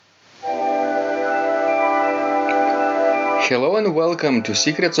Hello and welcome to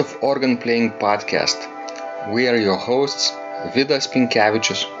Secrets of Organ Playing podcast. We are your hosts, Vidas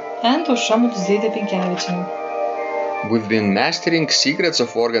Pinkevičius and Aušra Mudzytė Pinkevičienė. We've been mastering secrets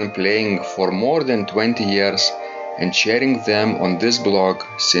of organ playing for more than 20 years and sharing them on this blog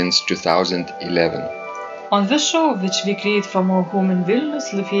since 2011. On this show, which we create from our home in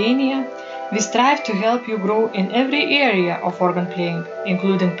Vilnius, Lithuania, we strive to help you grow in every area of organ playing,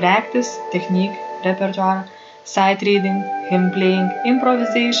 including practice, technique, repertoire, sight reading, hymn playing,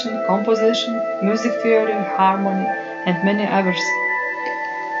 improvisation, composition, music theory, harmony, and many others.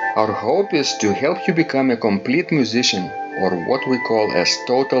 Our hope is to help you become a complete musician, or what we call as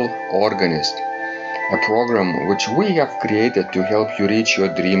total organist, a program which we have created to help you reach your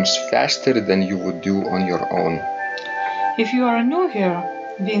dreams faster than you would do on your own. If you are new here,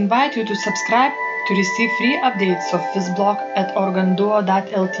 we invite you to subscribe to receive free updates of this blog at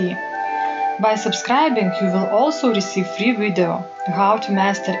organduo.lt. By subscribing, you will also receive free video how to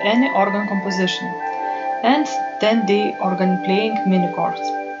master any organ composition and 10-day organ playing mini course.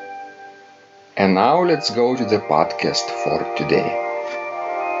 And now let's go to the podcast for today.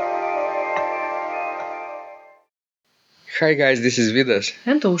 Hi guys, this is Vidas.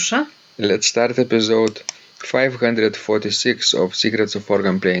 And Aušra. Let's start episode 546 of Secrets of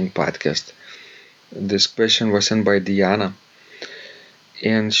Organ Playing podcast. This question was sent by Diana,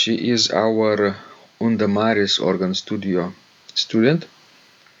 and she is our Unda Maris Organ Studio student.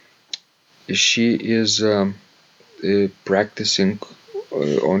 She is practicing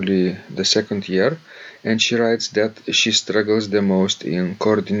only the second year, and she writes that she struggles the most in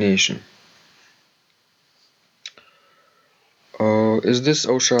coordination. Is this,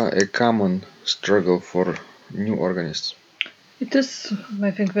 Aušra, a common struggle for new organists? It is,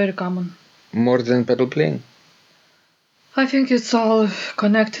 I think, very common. More than pedal playing? I think it's all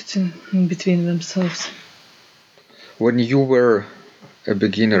connected in between themselves. When you were a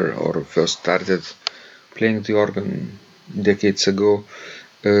beginner or first started playing the organ decades ago,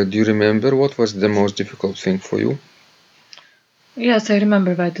 do you remember what was the most difficult thing for you? Yes, I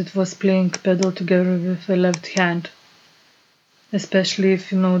remember that it was playing pedal together with the left hand. Especially if,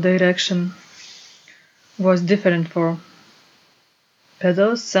 direction was different for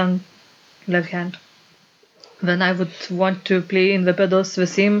pedals and left hand. When I would want to play in the pedals the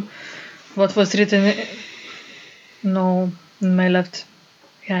same what was written in my left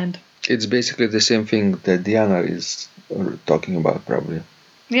hand. It's basically the same thing that Diana is talking about, probably.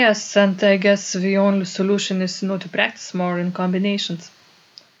 Yes, and I guess the only solution is to practice more in combinations.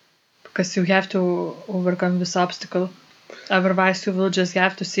 Because you have to overcome this obstacle. Otherwise, you will just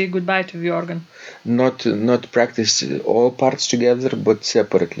have to say goodbye to the organ. Not practice all parts together, but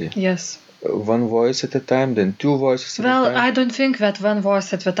separately. Yes. One voice at a time, then two voices at a time? Well, I don't think that one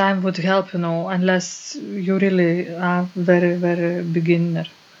voice at a time would help, unless you really are very, very beginner.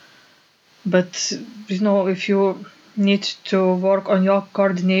 But, if you need to work on your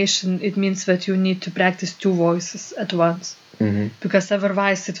coordination, it means that you need to practice two voices at once. Mm-hmm. Because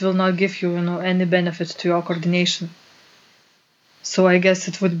otherwise it will not give you, any benefit to your coordination. So I guess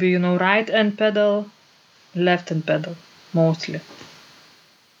it would be, right hand pedal, left hand pedal, mostly.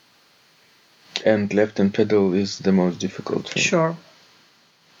 And left hand pedal is the most difficult thing. Sure.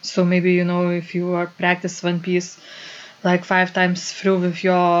 So maybe, if you are practice one piece like 5 times through with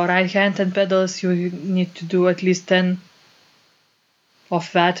your right hand and pedals, you need to do at least 10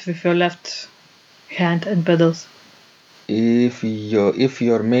 of that with your left hand and pedals. If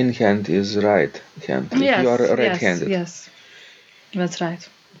your main hand is right hand, if you are right-handed. Yes, that's right.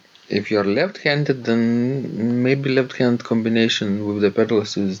 If you're left-handed, then maybe left-hand combination with the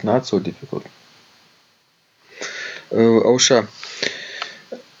pedals is not so difficult. Aušra,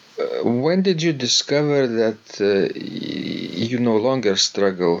 when did you discover that you no longer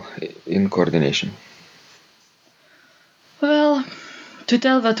struggle in coordination? Well, to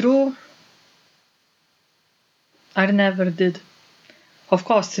tell the truth, I never did. Of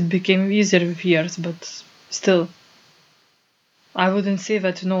course, it became easier with years, but still. I wouldn't say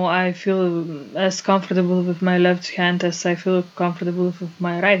that, I feel as comfortable with my left hand as I feel comfortable with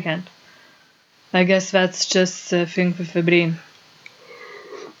my right hand. I guess that's just a thing with the brain.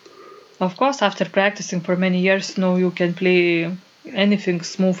 Of course, after practicing for many years, you can play anything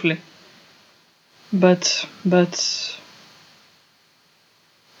smoothly. But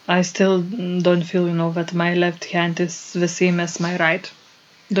I still don't feel, that my left hand is the same as my right.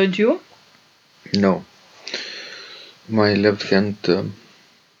 Don't you? No. My left hand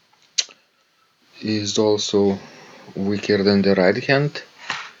is also weaker than the right hand,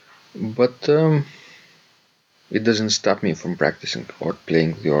 but it doesn't stop me from practicing or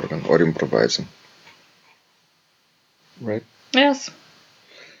playing the organ or improvising. right? Yes.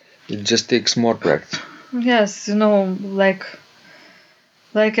 It just takes more practice. Yes,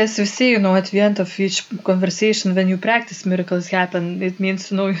 like as we say, at the end of each conversation, when you practice, miracles happen. It means,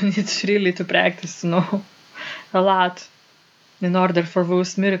 you need really to practice, a lot in order for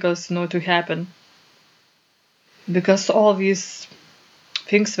those miracles, to happen. Because all these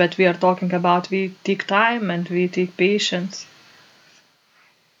things that we are talking about, we take time and we take patience.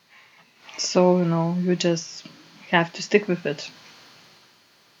 So, you just have to stick with it.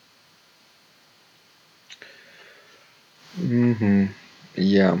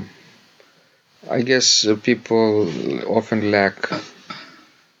 Yeah. I guess people often lack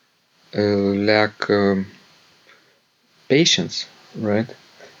patience, right?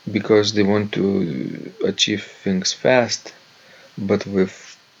 Because they want to achieve things fast, but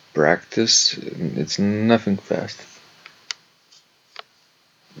with practice, it's nothing fast.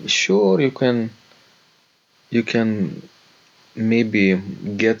 Sure, you can maybe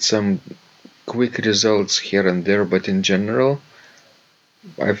get some quick results here and there, but in general,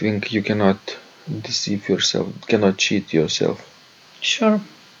 I think you cannot deceive yourself, cannot cheat yourself. Sure.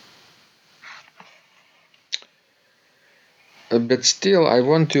 But still, I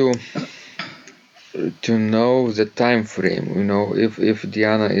want to know the time frame. If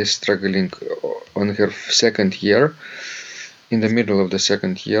Diana is struggling on her second year, in the middle of the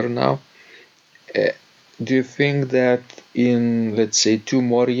second year now, do you think that in, let's say, 2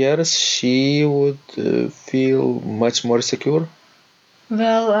 more years she would feel much more secure?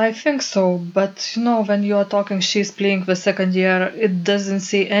 Well, I think so, but when you are talking she's playing the second year, it doesn't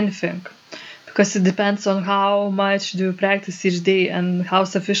say anything. Because it depends on how much do you practice each day and how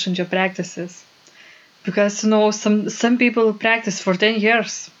sufficient your practice is. Because some people practice for 10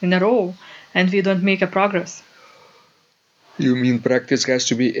 years in a row and we don't make a progress. You mean practice has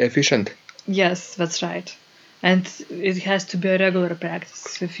to be efficient? Yes, that's right. And it has to be a regular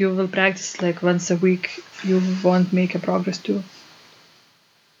practice. If you will practice like once a week, you won't make a progress too.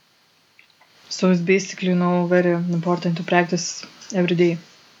 So it's basically very important to practice every day,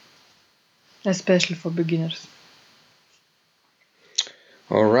 especially for beginners.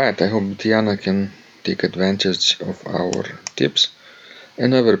 Alright, I hope Diana can take advantage of our tips,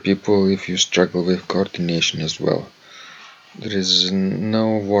 and other people if you struggle with coordination as well. There is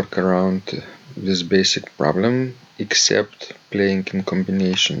no workaround this basic problem except playing in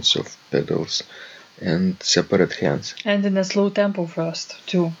combinations of pedals and separate hands. And in a slow tempo first,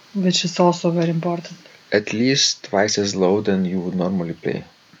 too, which is also very important. At least twice as slow than you would normally play.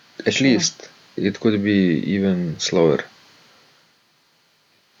 At Sure. least. It could be even slower.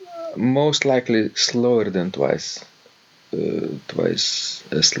 Most likely slower than twice. Twice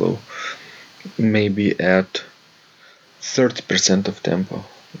as slow. Maybe at 30% of tempo,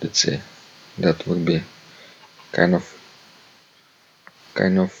 let's say. That would be kind of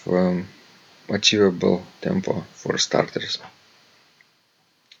achievable tempo for starters.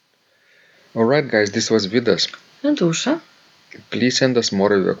 Alright guys, this was Vidas. And Usha. Please send us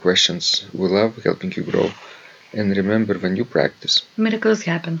more of your questions. We love helping you grow. And remember, when you practice, miracles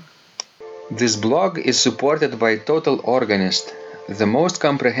happen. This blog is supported by Total Organist, the most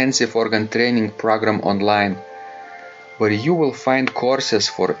comprehensive organ training program online, where you will find courses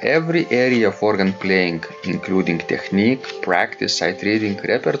for every area of organ playing, including technique, practice, sight reading,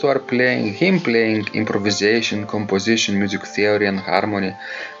 repertoire playing, hymn playing, improvisation, composition, music theory and harmony,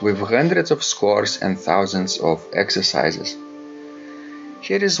 with hundreds of scores and thousands of exercises.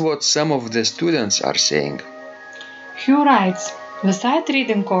 Here is what some of the students are saying. Hugh writes, the sight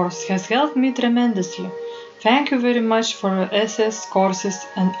reading course has helped me tremendously. Thank you very much for your SS courses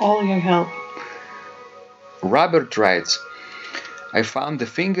and all your help. Robert writes, I found the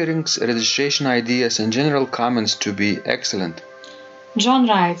fingerings, registration ideas and general comments to be excellent. John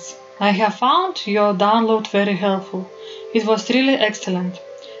writes, I have found your download very helpful. It was really excellent.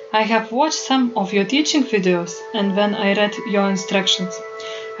 I have watched some of your teaching videos and when I read your instructions,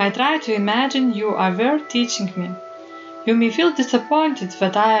 I tried to imagine you are there teaching me. You may feel disappointed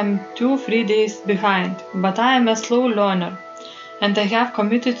that I am 2-3 days behind, but I am a slow learner, and I have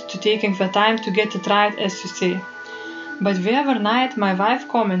committed to taking the time to get it right as you say. But the other night my wife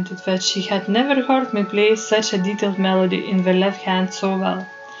commented that she had never heard me play such a detailed melody in the left hand so well.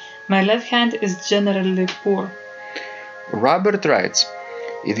 My left hand is generally poor. Robert writes,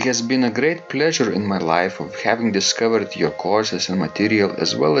 it has been a great pleasure in my life of having discovered your courses and material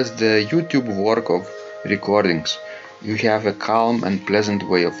as well as the YouTube work of recordings. You have a calm and pleasant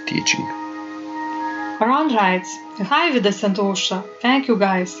way of teaching. Ron writes, Hi Vidas and Usha, thank you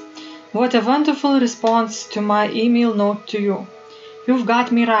guys. What a wonderful response to my email note to you. You've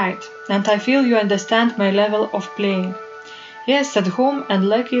got me right, and I feel you understand my level of playing. Yes, at home, and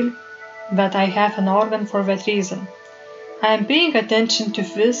lucky that I have an organ for that reason. I am paying attention to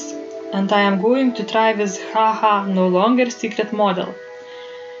this, and I am going to try this haha no longer secret model.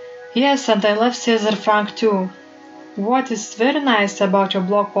 Yes, and I love Cesar Frank too. What is very nice about your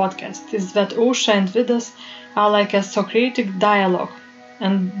blog podcast is that Ausra and Vidas are like a Socratic dialogue,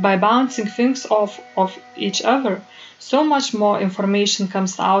 and by bouncing things off of each other, so much more information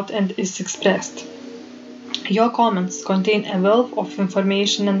comes out and is expressed. Your comments contain a wealth of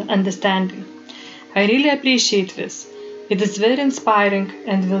information and understanding. I really appreciate this. It is very inspiring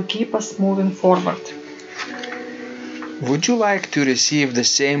and will keep us moving forward. Would you like to receive the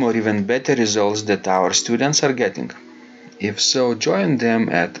same or even better results that our students are getting? If so, join them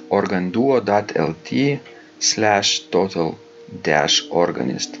at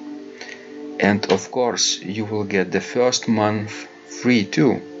organduo.lt/total-organist. And of course, you will get the first month free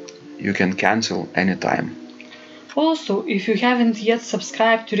too. You can cancel anytime. Also, if you haven't yet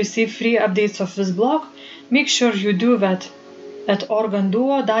subscribed to receive free updates of this blog, make sure you do that at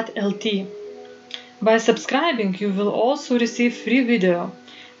organduo.lt. By subscribing, you will also receive free video,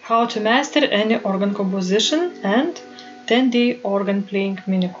 how to master any organ composition, and 10-day organ playing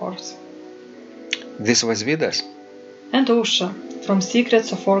mini course. This was Vidas and Ausra from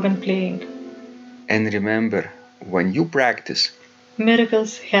Secrets of Organ Playing. And remember, when you practice,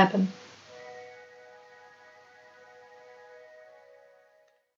 miracles happen.